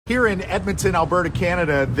Here in Edmonton, Alberta,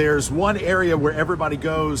 Canada, there's one area where everybody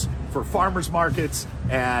goes for farmers markets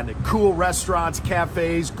and cool restaurants,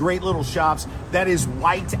 cafes, great little shops. That is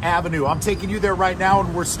Whyte Avenue. I'm taking you there right now,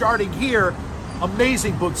 and we're starting here.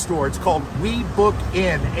 Amazing bookstore. It's called We Book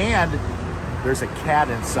In, and there's a cat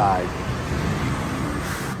inside.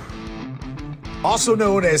 Also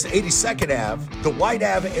known as 82nd Ave, the Whyte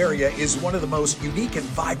Ave area is one of the most unique and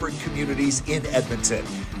vibrant communities in Edmonton.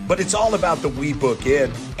 But it's all about the We Book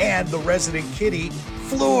In and the resident kitty,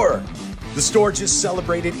 Fleur. The store just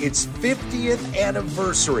celebrated its 50th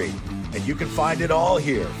anniversary, and you can find it all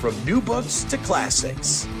here, from new books to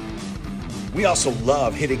classics. We also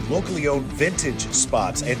love hitting locally owned vintage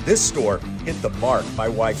spots, and this store hit the mark. My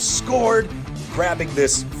wife scored grabbing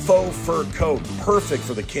this faux fur coat, perfect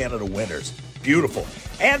for the Canada winters. Beautiful.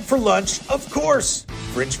 And for lunch, of course,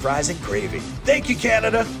 French fries and gravy. Thank you,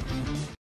 Canada.